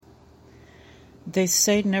They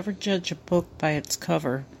say never judge a book by its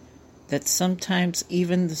cover, that sometimes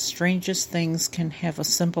even the strangest things can have a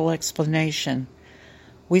simple explanation.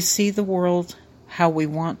 We see the world how we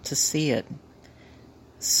want to see it,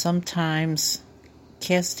 sometimes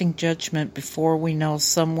casting judgment before we know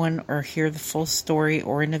someone or hear the full story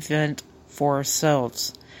or an event for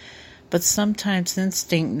ourselves. But sometimes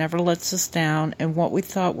instinct never lets us down, and what we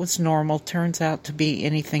thought was normal turns out to be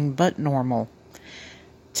anything but normal.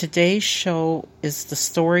 Today's show is the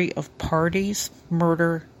story of parties,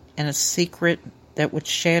 murder, and a secret that would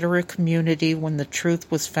shatter a community when the truth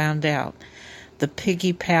was found out. The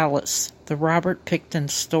Piggy Palace, the Robert Pickton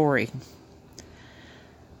story.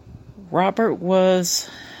 Robert was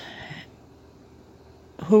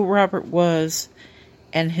who Robert was,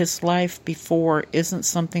 and his life before isn't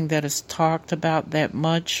something that is talked about that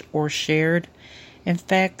much or shared. In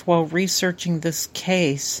fact, while researching this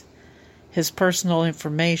case, his personal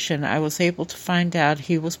information, I was able to find out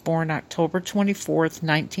he was born October 24th,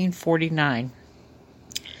 1949.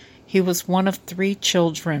 He was one of 3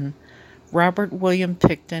 children. Robert William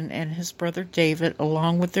Pickton and his brother David,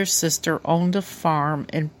 along with their sister, owned a farm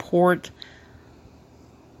in Port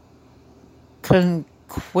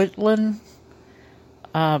Coquitlam,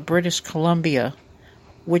 British Columbia,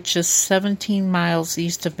 which is 17 miles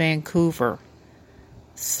east of Vancouver,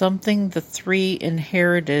 something the 3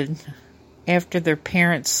 inherited after their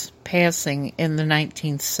parents' passing in the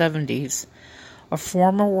 1970s. A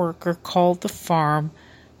former worker called the farm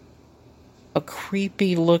a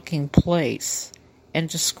creepy-looking place and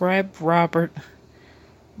described Robert,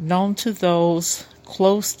 known to those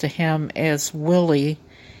close to him as Willie,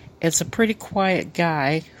 as a pretty quiet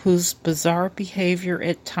guy whose bizarre behavior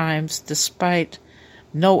at times, despite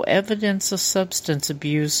no evidence of substance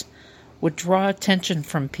abuse, would draw attention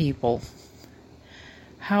from people.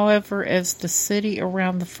 However, as the city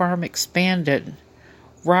around the farm expanded,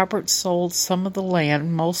 Robert sold some of the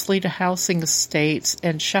land, mostly to housing estates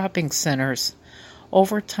and shopping centers.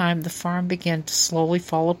 Over time, the farm began to slowly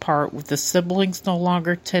fall apart, with the siblings no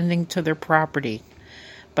longer tending to their property.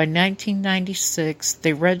 By 1996,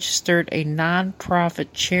 they registered a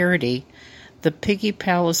non-profit charity, the Piggy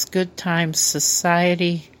Palace Good Times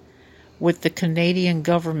Society, with the Canadian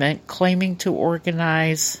government, claiming to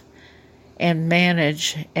organize and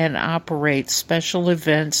manage and operate special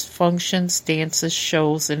events, functions, dances,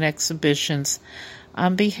 shows, and exhibitions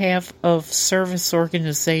on behalf of service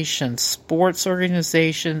organizations, sports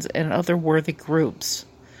organizations, and other worthy groups.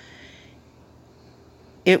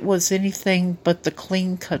 It was anything but the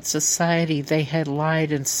clean-cut society they had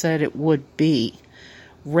lied and said it would be.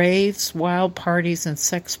 Raves, wild parties, and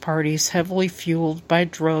sex parties heavily fueled by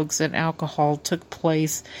drugs and alcohol took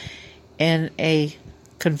place in a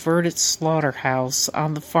converted slaughterhouse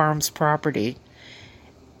on the farm's property,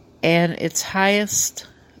 and its highest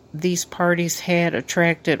these parties had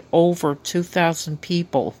attracted over 2,000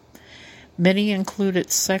 people. Many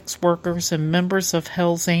included sex workers and members of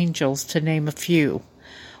Hell's Angels, to name a few.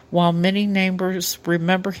 While many neighbors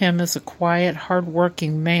remember him as a quiet,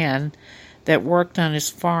 hard-working man that worked on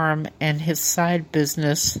his farm and his side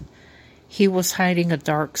business, he was hiding a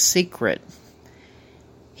dark secret.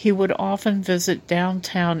 He would often visit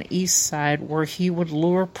downtown East Side, where he would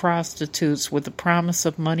lure prostitutes with the promise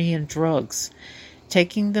of money and drugs,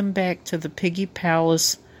 taking them back to the Piggy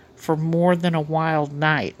Palace for more than a wild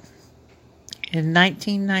night. In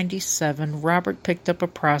 1997, Robert picked up a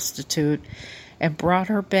prostitute and brought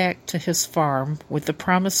her back to his farm with the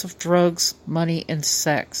promise of drugs, money, and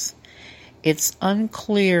sex. It's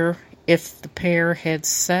unclear if the pair had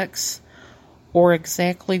sex or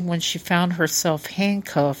exactly when she found herself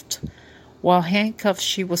handcuffed. While handcuffed,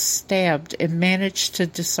 she was stabbed and managed to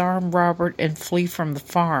disarm Robert and flee from the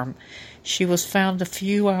farm. She was found a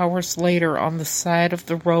few hours later on the side of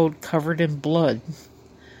the road covered in blood.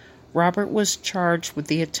 Robert was charged with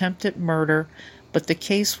the attempted murder, but the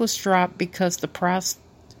case was dropped because the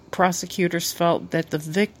prosecutors felt that the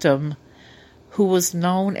victim, who was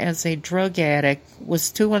known as a drug addict, was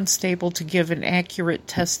too unstable to give an accurate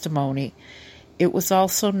testimony. It was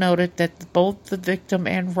also noted that both the victim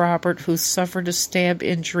and Robert, who suffered a stab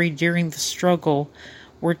injury during the struggle,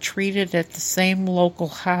 were treated at the same local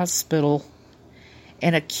hospital,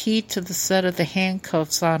 and a key to the set of the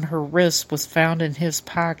handcuffs on her wrist was found in his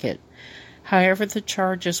pocket. However, the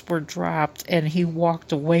charges were dropped and he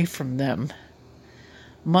walked away from them.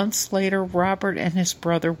 Months later, Robert and his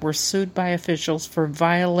brother were sued by officials for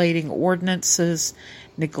violating ordinances,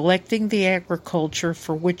 neglecting the agriculture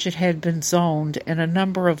for which it had been zoned, and a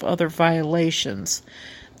number of other violations.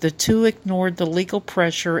 The two ignored the legal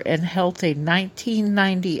pressure and held a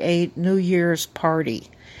 1998 New Year's party.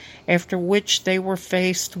 after which they were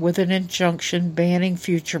faced with an injunction banning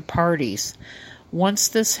future parties. Once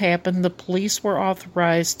this happened, the police were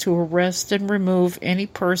authorized to arrest and remove any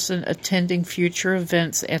person attending future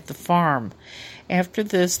events at the farm. After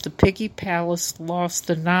this, the Piggy Palace lost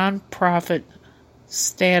the non-profit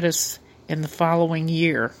status in the following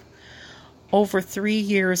year. Over 3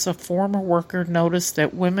 years, a former worker noticed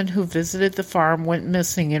that women who visited the farm went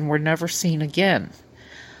missing and were never seen again.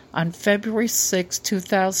 On February 6,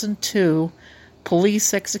 2002,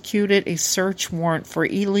 police executed a search warrant for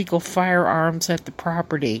illegal firearms at the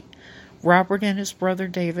property. Robert and his brother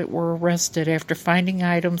David were arrested after finding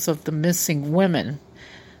items of the missing women.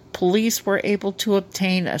 Police were able to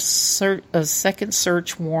obtain a second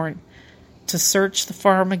search warrant to search the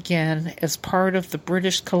farm again as part of the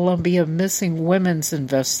British Columbia missing women's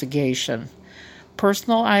investigation.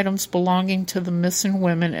 Personal items belonging to the missing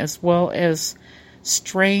women as well as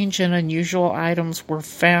strange and unusual items were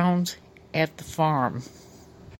found at the farm.